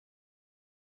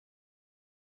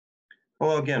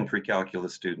Hello again,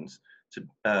 pre-calculus students.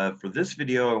 For this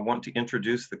video, I want to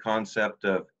introduce the concept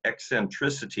of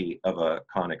eccentricity of a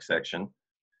conic section,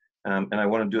 and I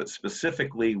want to do it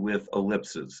specifically with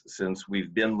ellipses, since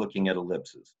we've been looking at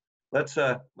ellipses. Let's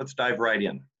dive right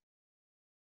in.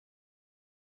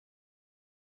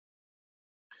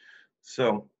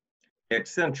 So,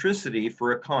 eccentricity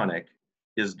for a conic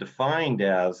is defined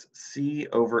as C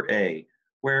over A,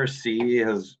 where C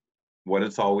is what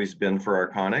it's always been for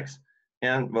our conics,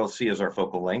 and well, C is our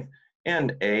focal length,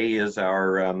 and A is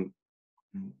our,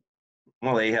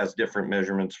 well, A has different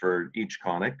measurements for each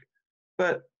conic,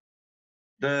 but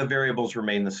the variables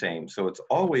remain the same. So it's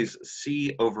always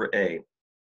C over A.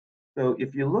 So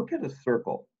if you look at a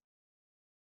circle,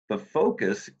 the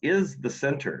focus is the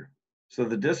center. So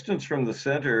the distance from the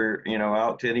center,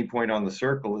 out to any point on the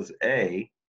circle is A,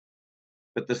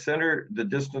 but the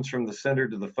distance from the center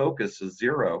to the focus is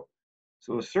 0.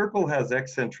 So a circle has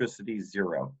eccentricity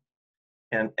 0.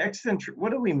 And what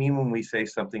do we mean when we say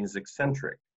something is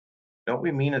eccentric? Don't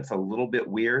we mean it's a little bit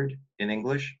weird in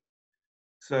English?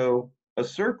 So a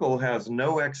circle has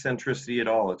no eccentricity at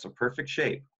all. It's a perfect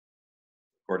shape,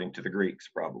 according to the Greeks,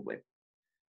 probably.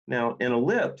 Now, in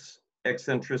ellipse,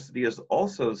 eccentricity is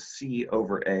also C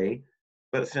over A,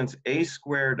 but since A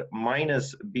squared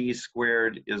minus B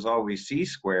squared is always C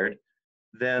squared,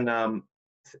 then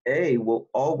A will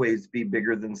always be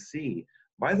bigger than C.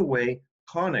 By the way,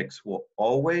 conics will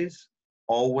always,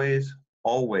 always,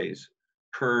 always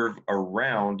curve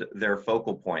around their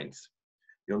focal points.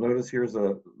 You'll notice here's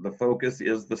the focus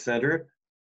is the center.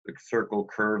 The circle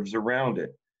curves around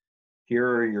it. Here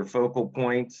are your focal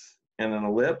points in an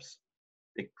ellipse.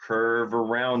 They curve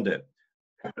around it.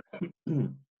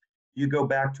 You go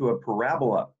back to a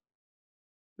parabola.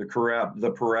 The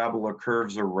parabola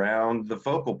curves around the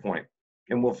focal point,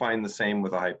 and we'll find the same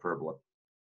with a hyperbola.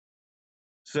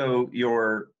 So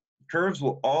your curves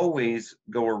will always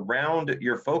go around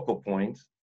your focal points.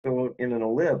 So in an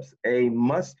ellipse, A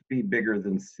must be bigger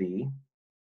than C.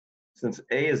 Since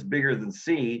A is bigger than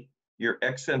C, your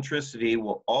eccentricity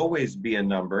will always be a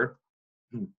number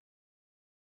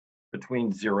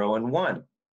between 0 and 1.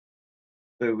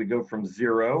 So we go from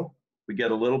 0, we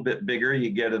get a little bit bigger,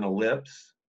 you get an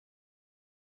ellipse.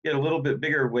 Get a little bit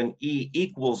bigger when E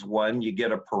equals 1, you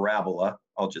get a parabola.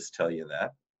 I'll just tell you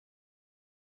that.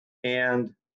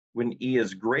 And when E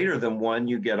is greater than 1,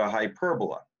 you get a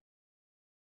hyperbola.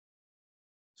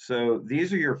 So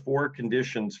these are your 4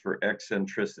 conditions for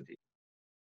eccentricity.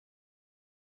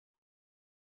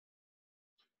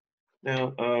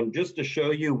 Now, just to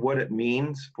show you what it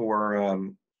means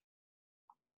for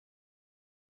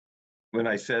when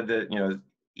I said that,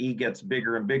 E gets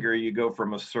bigger and bigger, you go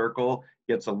from a circle,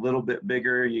 gets a little bit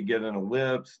bigger, you get an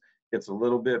ellipse, gets a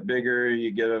little bit bigger,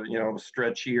 you get a,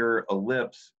 stretchier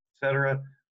ellipse, etc.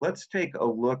 Let's take a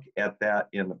look at that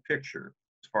in the picture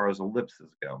as far as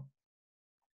ellipses go.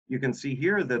 You can see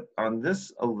here that on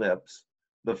this ellipse,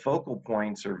 the focal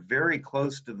points are very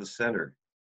close to the center.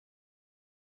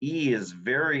 E is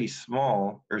very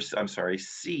small, or I'm sorry,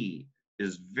 C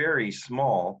is very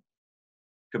small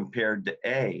compared to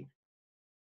A.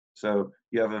 So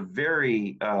you have a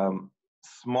very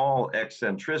small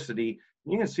eccentricity.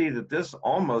 You can see that this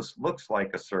almost looks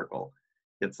like a circle.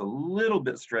 It's a little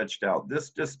bit stretched out.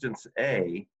 This distance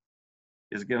A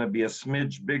is going to be a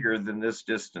smidge bigger than this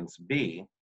distance B,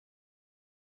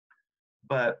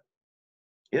 but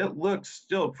it looks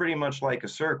still pretty much like a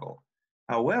circle.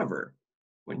 However,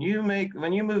 when you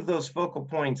move those focal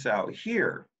points out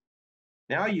here,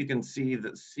 now you can see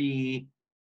that C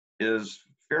is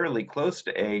fairly close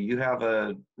to A. You have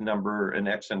a number, an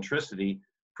eccentricity,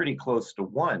 pretty close to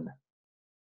 1.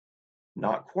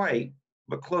 Not quite,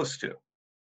 but close to.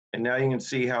 And now you can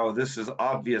see how this is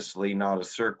obviously not a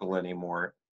circle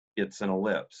anymore. It's an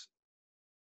ellipse.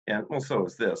 And well, so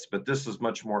is this, but this is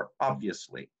much more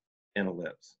obviously an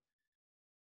ellipse.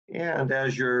 And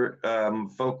as your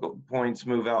focal points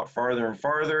move out farther and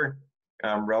farther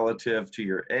relative to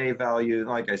your A value,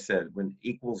 like I said, when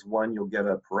equals 1, you'll get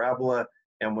a parabola,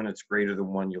 and when it's greater than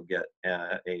 1, you'll get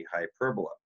a hyperbola.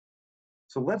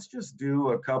 So let's just do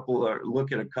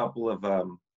look at a couple of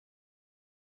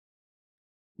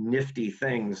nifty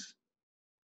things.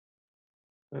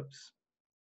 Oops,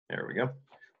 there we go.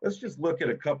 Let's just look at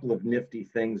a couple of nifty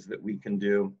things that we can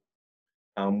do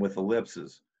with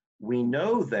ellipses. We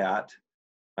know that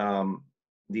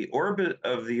the orbit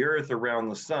of the Earth around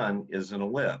the sun is an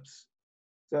ellipse.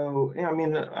 So, I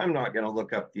mean, I'm not going to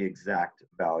look up the exact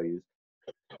values,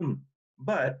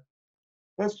 but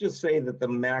let's just say that the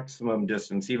maximum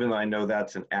distance, even though I know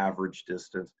that's an average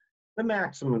distance, the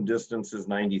maximum distance is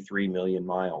 93 million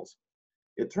miles.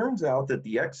 It turns out that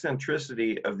the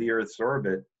eccentricity of the Earth's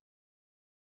orbit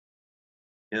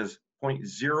is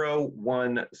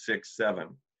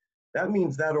 0.0167. That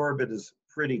means that orbit is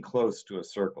pretty close to a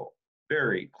circle,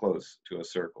 very close to a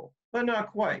circle, but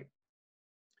not quite.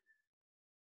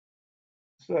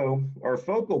 So our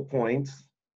focal points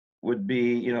would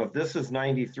be, if this is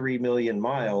 93 million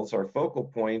miles, our focal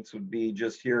points would be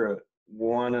just here,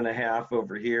 1.5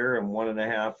 over here and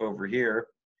 1.5 over here.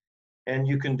 And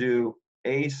you can do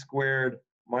a squared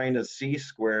minus c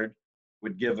squared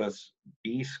would give us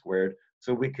b squared.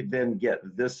 So we could then get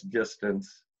this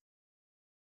distance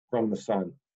from the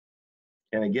sun.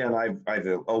 And again, I've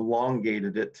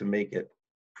elongated it to make it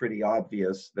pretty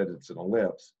obvious that it's an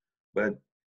ellipse, but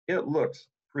it looks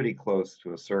pretty close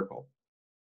to a circle.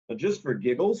 So just for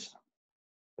giggles,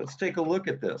 let's take a look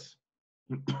at this.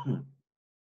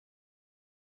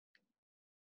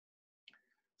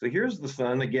 So here's the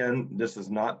sun. Again, this is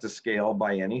not to scale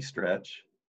by any stretch.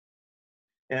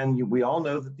 And we all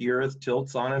know that the Earth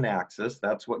tilts on an axis.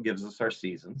 That's what gives us our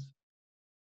seasons.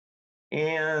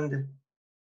 And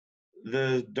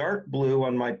the dark blue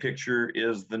on my picture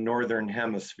is the northern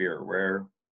hemisphere, where,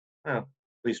 well, at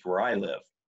least where I live.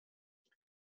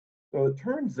 So it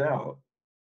turns out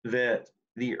that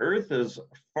the Earth is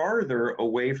farther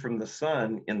away from the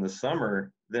sun in the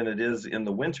summer than it is in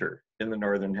the winter in the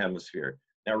northern hemisphere.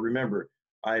 Now remember,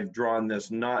 I've drawn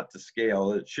this not to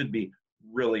scale. It should be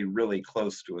really, really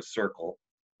close to a circle.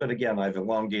 But again, I've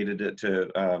elongated it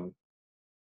to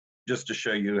just to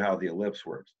show you how the ellipse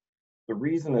works. The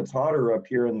reason it's hotter up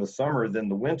here in the summer than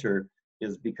the winter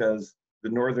is because the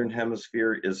northern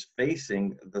hemisphere is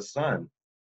facing the sun.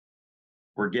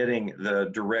 We're getting the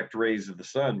direct rays of the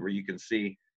sun, where you can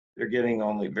see they're getting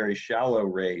only very shallow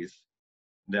rays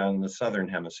down in the southern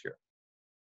hemisphere.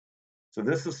 So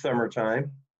this is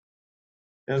summertime.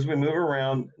 As we move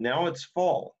around, now it's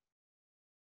fall.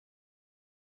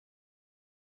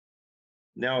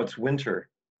 Now it's winter,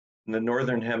 and the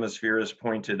northern hemisphere is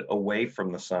pointed away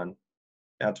from the sun.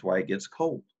 That's why it gets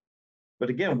cold. But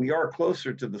again, we are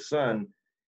closer to the sun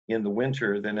in the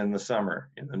winter than in the summer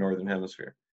in the northern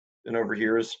hemisphere. Then over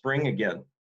here is spring again.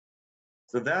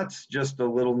 So that's just a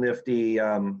little nifty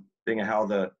thing of how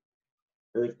the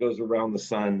Earth goes around the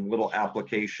sun, little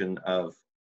application of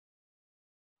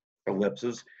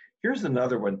ellipses. Here's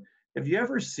another one. Have you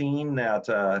ever seen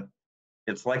that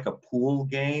it's like a pool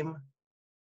game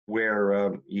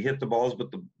where you hit the balls,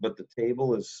 but the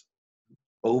table is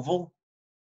oval?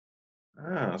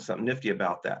 Ah, something nifty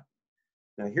about that.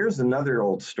 Now here's another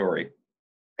old story.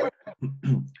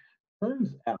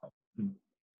 Turns out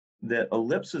that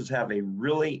ellipses have a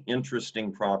really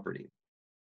interesting property.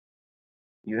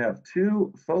 You have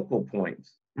two focal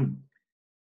points.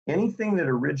 Anything that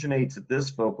originates at this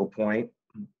focal point,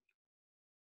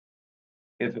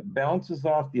 if it bounces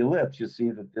off the ellipse, you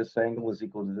see that this angle is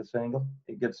equal to this angle.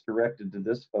 It gets directed to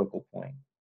this focal point.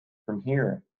 From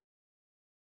here,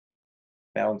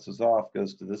 bounces off,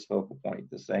 goes to this focal point.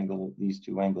 This angle, these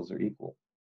two angles are equal.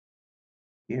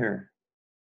 Here,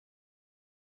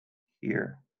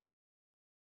 here.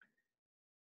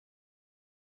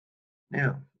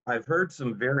 Now, I've heard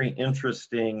some very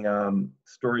interesting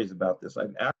stories about this.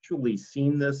 I've actually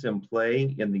seen this in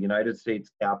play in the United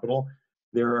States Capitol.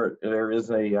 There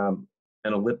is an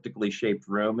elliptically shaped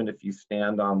room, and if you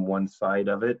stand on one side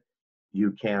of it,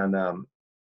 you can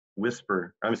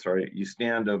whisper. I'm sorry, you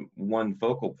stand at one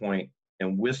focal point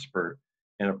and whisper,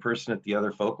 and a person at the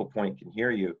other focal point can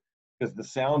hear you, because the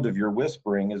sound of your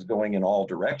whispering is going in all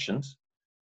directions,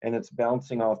 and it's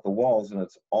bouncing off the walls, and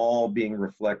it's all being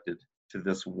reflected to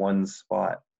this one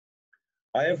spot.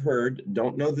 I have heard,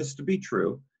 don't know this to be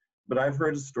true, but I've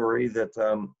heard a story that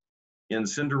in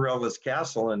Cinderella's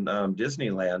castle in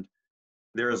Disneyland,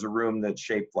 there is a room that's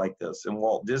shaped like this. And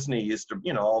Walt Disney used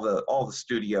to, all the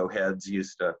studio heads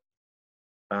used to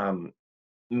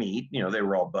meet. They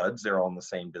were all buds. They're all in the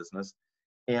same business.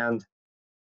 And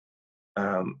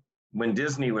when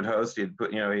Disney would host,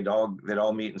 they'd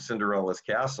all meet in Cinderella's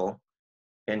castle.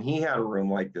 And he had a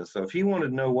room like this. So if he wanted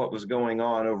to know what was going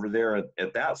on over there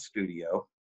at that studio,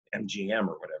 MGM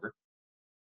or whatever,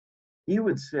 he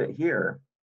would sit here,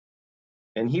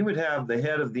 and he would have the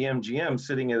head of the MGM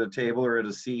sitting at a table or at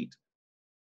a seat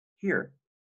here.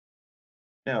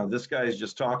 Now, this guy's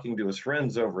just talking to his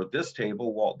friends over at this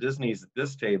table. Walt Disney's at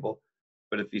this table.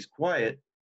 But if he's quiet,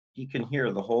 he can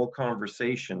hear the whole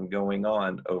conversation going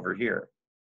on over here.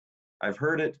 I've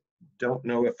heard it, don't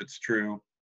know if it's true.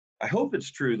 I hope it's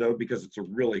true, though, because it's a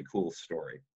really cool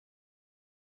story.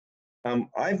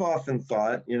 I've often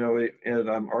thought, at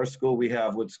our school we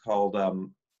have what's called,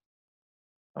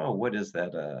 what is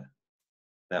that?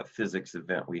 that physics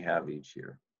event we have each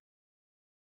year.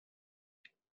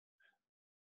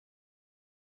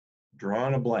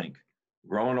 Drawing a blank.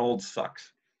 Growing old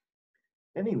sucks.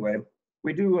 Anyway,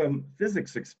 we do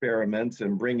physics experiments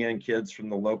and bring in kids from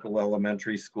the local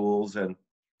elementary schools, and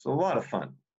it's a lot of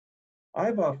fun.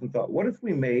 I've often thought, what if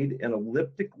we made an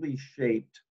elliptically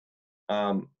shaped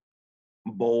bowl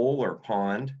or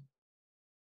pond,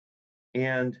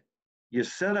 and you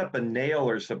set up a nail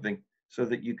or something so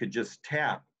that you could just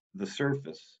tap the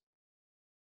surface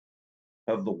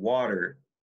of the water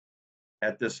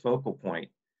at this focal point.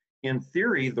 In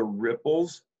theory, the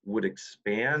ripples would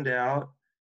expand out.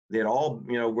 They'd all,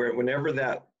 you know, whenever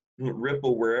that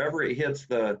ripple, whenever it hits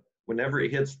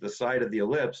the side of the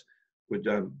ellipse,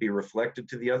 would be reflected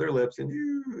to the other ellipse,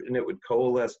 and it would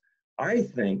coalesce. I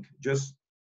think, just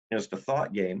as a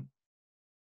thought game,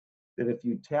 that if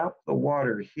you tap the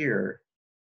water here,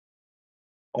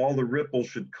 all the ripples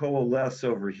should coalesce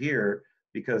over here,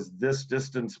 because this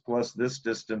distance plus this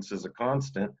distance is a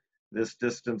constant. This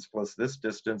distance plus this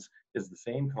distance is the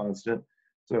same constant.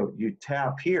 So you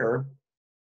tap here,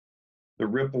 the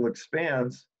ripple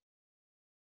expands,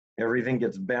 everything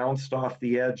gets bounced off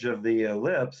the edge of the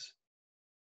ellipse,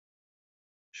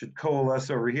 should coalesce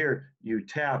over here. You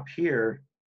tap here,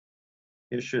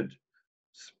 it should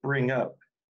spring up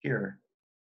here.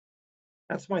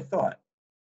 That's my thought.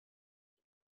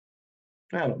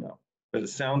 I don't know, but it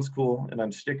sounds cool and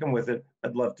I'm sticking with it.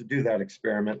 I'd love to do that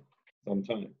experiment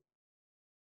sometime.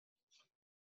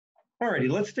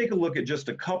 Alrighty, let's take a look at just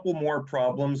a couple more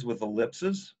problems with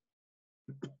ellipses.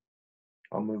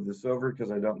 I'll move this over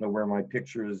because I don't know where my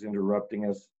picture is interrupting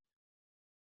us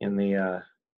in the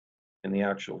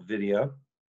actual video.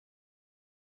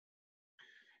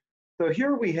 So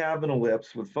here we have an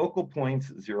ellipse with focal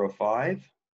points 0,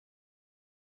 5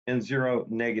 and 0,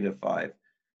 -5.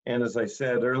 And as I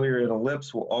said earlier, an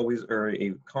ellipse will always, or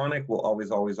a conic will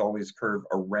always curve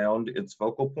around its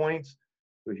focal points.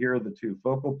 So here are the two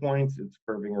focal points. It's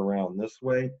curving around this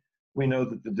way. We know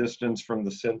that the distance from the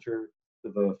center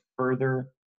to the further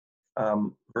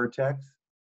vertex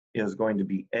is going to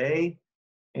be A,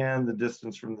 and the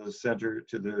distance from the center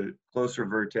to the closer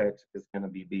vertex is going to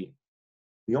be B.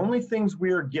 The only things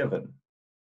we are given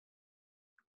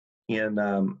in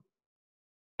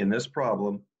this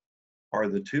problem are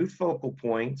the two focal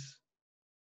points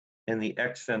and the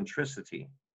eccentricity.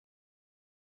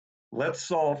 Let's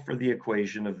solve for the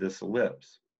equation of this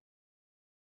ellipse.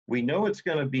 We know it's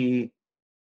going to be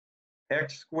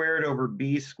x squared over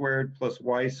b squared plus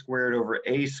y squared over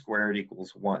a squared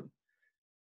equals 1.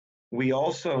 We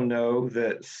also know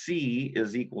that c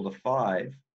is equal to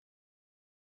 5.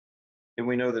 And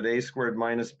we know that a squared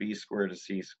minus b squared is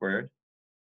c squared.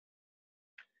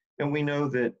 And we know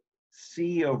that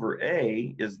c over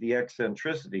a is the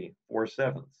eccentricity,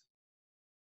 4/7.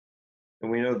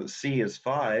 And we know that c is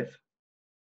 5.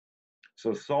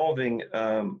 So solving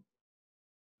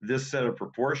this set of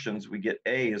proportions, we get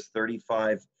a is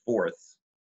 35/4.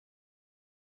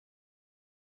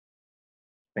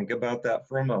 Think about that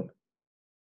for a moment.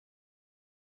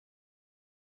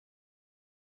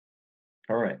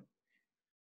 All right.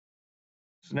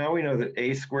 So now we know that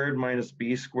a squared minus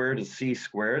b squared is c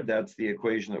squared. That's the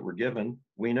equation that we're given.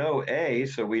 We know a,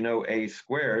 so we know a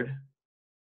squared.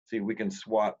 See, we can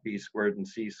swap b squared and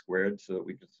c squared so that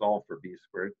we can solve for b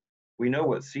squared. We know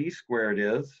what c squared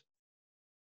is.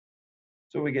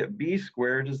 So we get b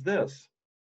squared is this.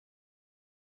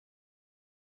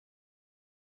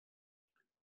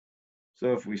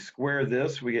 So if we square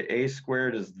this, we get a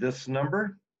squared is this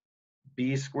number,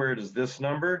 b squared is this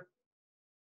number,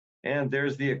 and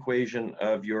there's the equation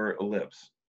of your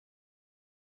ellipse.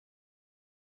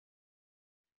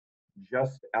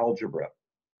 Just algebra.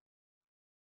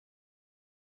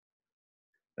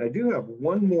 I do have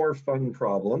one more fun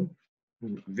problem,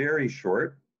 very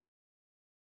short.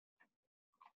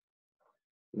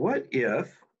 What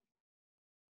if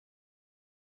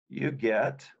you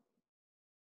get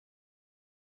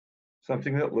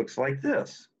something that looks like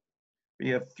this?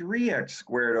 You have 3x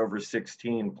squared over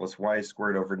 16 plus y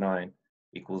squared over 9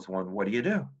 equals 1. What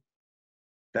do?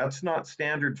 That's not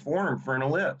standard form for an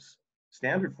ellipse.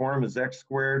 Standard form is x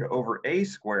squared over a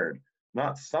squared,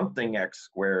 not something x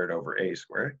squared over a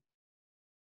squared.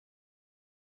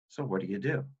 So what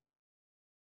do?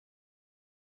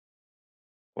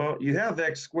 Well, you have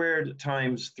x squared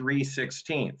times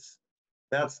 3/16.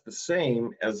 That's the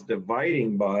same as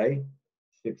dividing by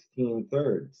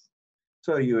 16/3.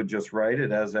 So you would just write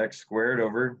it as x squared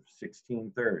over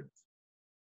 16/3.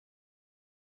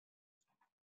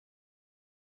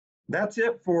 That's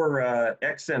it for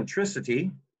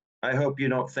eccentricity. I hope you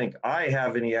don't think I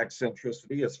have any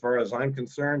eccentricity. As far as I'm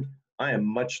concerned, I am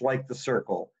much like the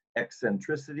circle.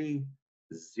 Eccentricity,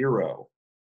 0.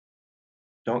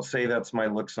 Don't say that's my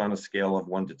looks on a scale of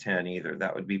 1 to 10 either.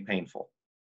 That would be painful.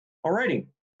 Alrighty,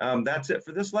 that's it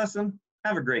for this lesson.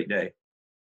 Have a great day.